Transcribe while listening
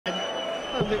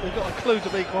don't think we've got a clue, to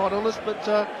be quite honest, but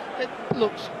it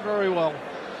looks very well.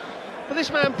 But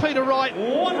this man, Peter Wright,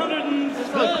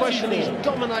 there's no question he's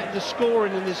dominated the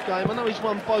scoring in this game. I know he's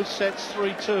won both sets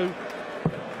 3-2,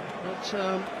 but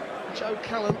Joe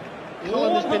Cullen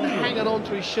has been hanging on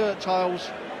to his shirt tails.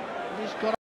 He's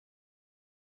got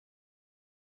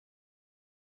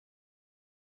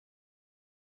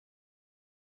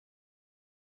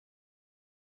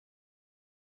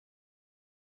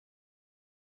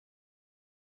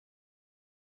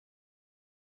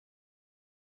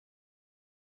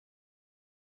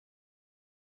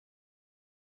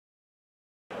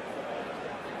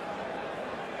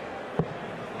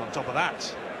on top of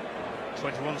that,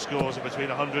 21 scores are between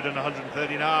 100 and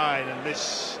 139, and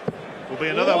this will be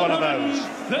another one of those.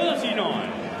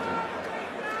 39.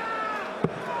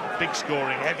 Big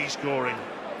scoring, heavy scoring.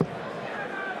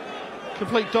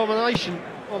 complete domination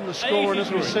on the scoring,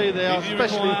 as we see there,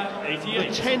 especially the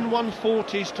 10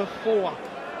 140s to 4.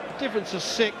 A difference of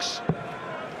 6.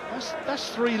 That's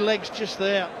 3 legs just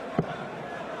there.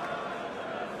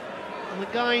 And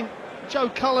again, Joe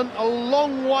Cullen a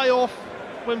long way off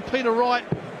when Peter Wright,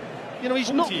 you know,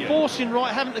 he's not forcing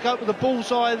Wright having to go for the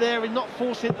bullseye there, he's not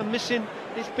forcing and missing.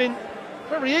 It's been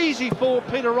very easy for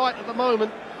Peter Wright at the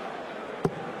moment.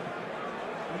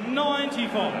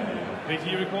 95.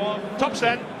 Peter, require Top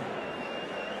set.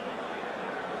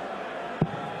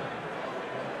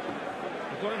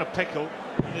 We've got in a pickle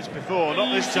this before,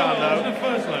 not this time though.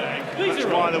 That's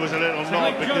why there was a little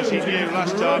nod, because he knew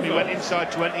last time he went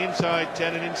inside 20, inside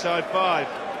 10 and inside 5.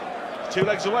 2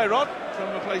 legs away, Rod, from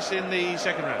a place in the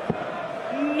second round.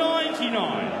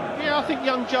 99. Yeah, I think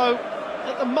young Joe,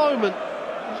 at the moment,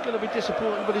 is going to be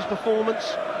disappointed with his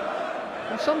performance.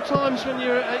 And sometimes when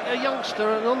you're a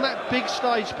youngster and on that big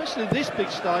stage, especially this big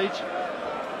stage,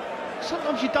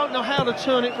 sometimes you don't know how to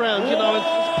turn it round. You know, as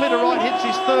Peter Wright hits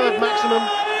his 3rd maximum,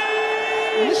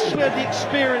 and this is where the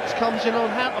experience comes in on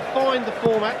how to find the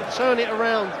format, to turn it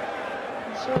around.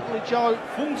 And certainly Joe,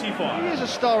 45. he is a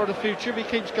star of the future if he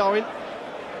keeps going.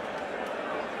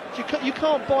 You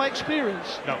can't buy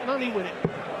experience. No. You can only win it.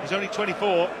 He's only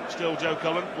 24, still Joe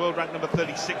Cullen, world rank number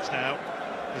 36 now.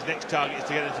 His next target is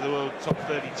to get into the world top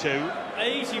 32.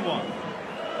 81.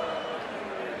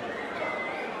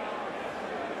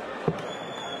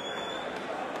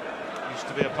 Used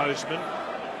to be a postman.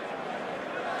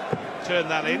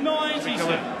 Turned that in. 96. To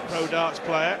become a pro darts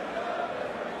player.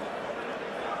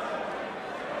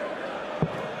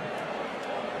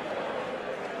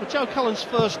 Well, Joe Cullen's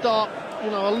first dart, you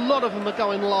know, a lot of them are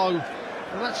going low,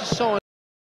 and that's a sign.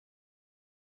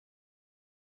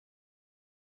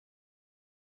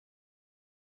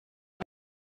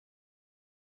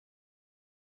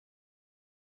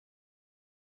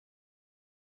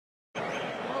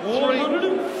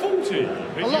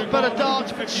 A lot better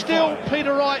darts, but still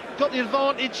Peter Wright got the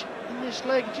advantage in this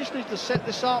leg. He just needs to set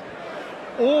this up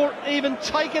or even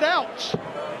take it out.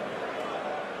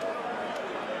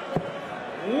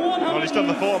 Well, he's done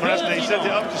the former, hasn't he? He set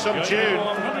it up to some tune.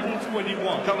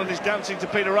 121. Cullen is dancing to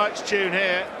Peter Wright's tune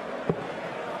here.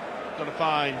 Got to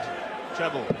find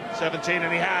treble 17,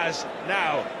 and he has.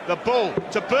 Now the bull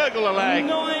to burgle a leg.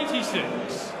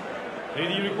 96.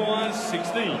 He requires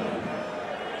 16.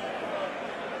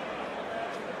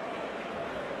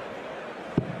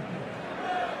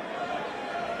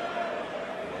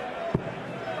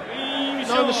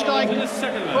 No mistake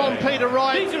from Peter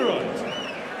Wright.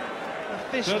 A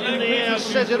fist in the air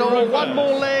says it all. One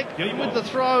more leg with the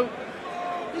throw.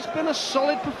 It's been a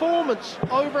solid performance.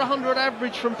 Over 100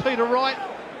 average from Peter Wright.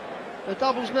 The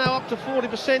double's now up to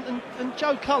 40%, and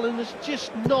Joe Cullen has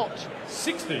just not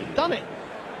 60. done it.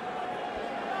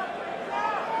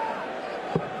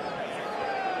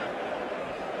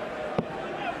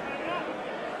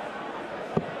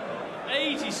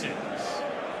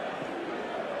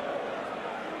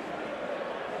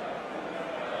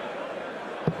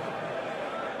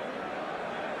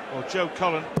 Well, Joe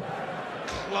Cullen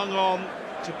clung on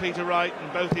to Peter Wright in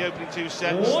both the opening 2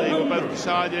 sets. They were both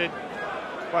decided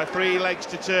by 3 legs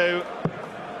to 2. But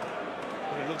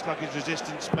it looks like his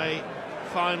resistance may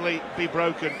finally be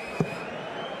broken.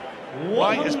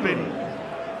 Wright has been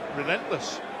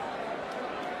relentless.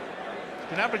 He's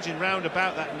been averaging round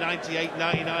about that 98,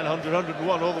 99, 100,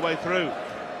 101 all the way through.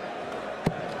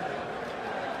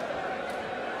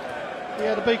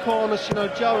 Yeah, to be quite honest, you know,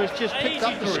 Joe has just picked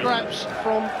up the scraps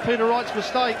from Peter Wright's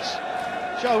mistakes.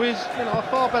 Joe is, you know, a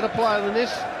far better player than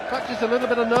this. Perhaps just a little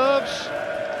bit of nerves.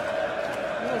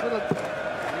 You know, got to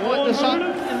wind this up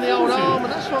in the old arm,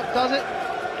 and that's what does it.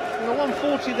 You know,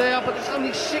 140 there, but it's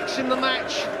only 6 in the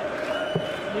match.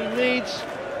 He needs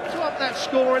to up that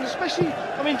score, and especially,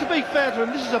 I mean, to be fair to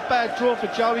him, this is a bad draw for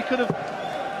Joe. He could have,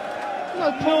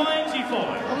 pulled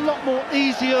 95. a lot more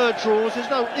easier draws. There's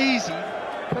no easy,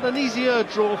 but an easier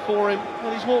draw for him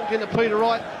when he's walked into Peter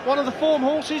Wright, one of the form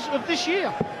horses of this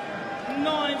year.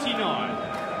 99.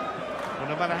 Well,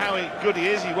 no matter how good he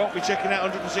is, he won't be checking out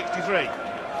 163.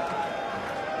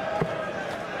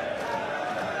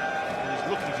 What he's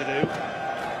looking to do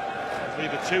is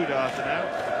leave a two-darter now.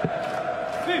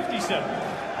 57.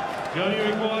 Johnny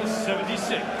requires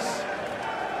 76.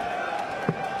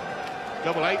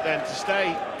 Double 8 then to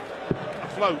stay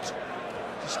afloat,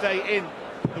 to stay in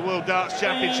the World Darts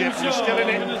Championship. He's still in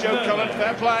it. Joe Cullen,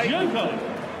 fair play. Joe Cullen.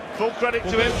 Full credit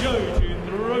to him. Joe to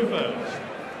throw first.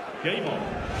 Game on.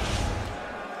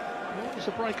 Well, it's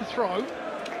a breaker throw,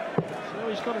 so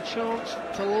he's got a chance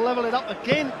to level it up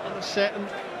again in the set, and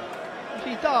if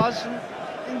he does and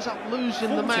ends up losing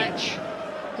 40. the match,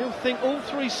 he'll think all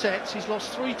 3 sets he's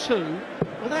lost 3-2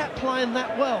 without playing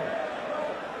that well.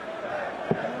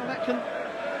 Well, that can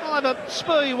either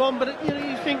spur you on, but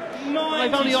you think, well,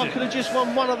 if only I could have just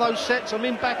won one of those sets,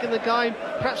 I'm back in the game,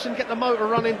 perhaps and get the motor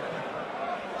running.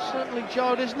 Certainly,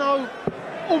 Joe, there's no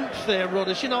oomph there,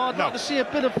 Rodders. I'd like to see a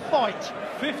bit of fight.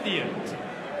 58.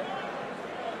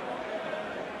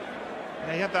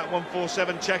 Yeah, he had that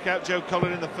 147 checkout, Joe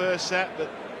Cullen, in the first set, but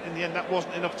in the end that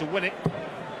wasn't enough to win it.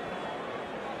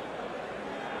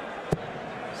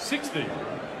 60.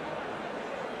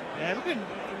 Yeah, look,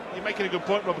 you're making a good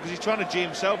point, Rob, because he's trying to G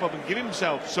himself up and give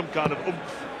himself some kind of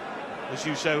oomph, as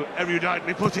you so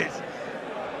eruditely put it.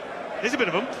 There's a bit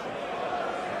of oomph.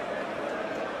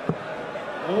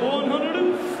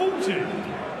 140. It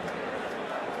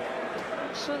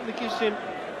certainly gives him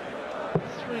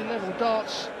 3 level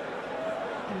darts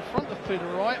in front of Peter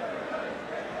Wright.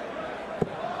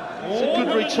 It's a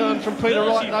good return from Peter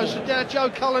Wright, though. So now Joe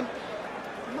Cullen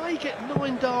may get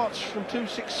 9 darts from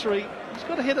 263. He's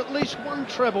got to hit at least 1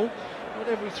 treble with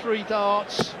every 3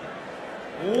 darts.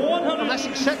 And that's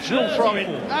exceptional from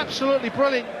him. Absolutely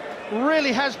brilliant.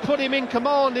 Really has put him in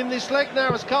command in this leg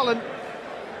now as Cullen.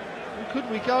 And could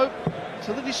we go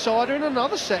to the decider in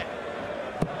another set?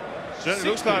 Certainly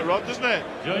looks like, Rod, doesn't it?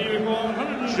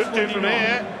 Should do from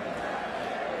here.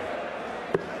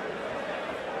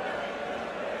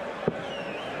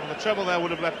 Well, the treble there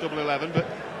would have left double 11, but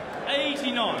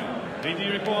 89.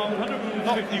 He requires 151.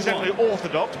 not exactly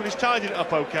orthodox, but he's tidied it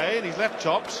up okay, and he's left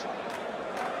tops.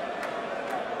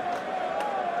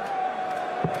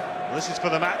 Well, this is for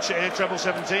the match here. Treble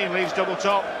 17 leaves double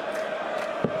top.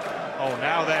 Oh,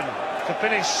 now then, to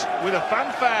finish with a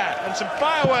fanfare and some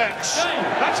fireworks.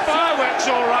 That's fireworks,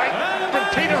 all right, from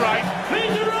Peter Wright.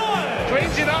 Peter Wright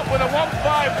Cleans it up with a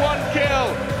 1-5-1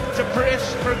 kill to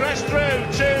progress through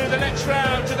to the next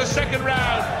round, to the second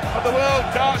round of the World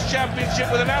Darts Championship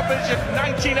with an average of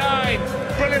 99.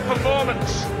 Brilliant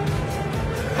performance.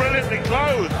 Brilliantly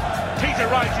clothed. Peter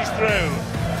Wright is through.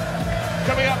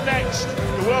 Coming up next,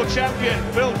 the world champion,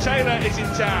 Phil Taylor, is in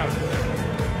town.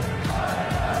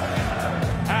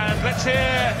 And let's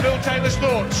hear Phil Taylor's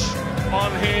thoughts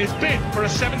on his bid for a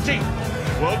 17th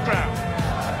World Crown.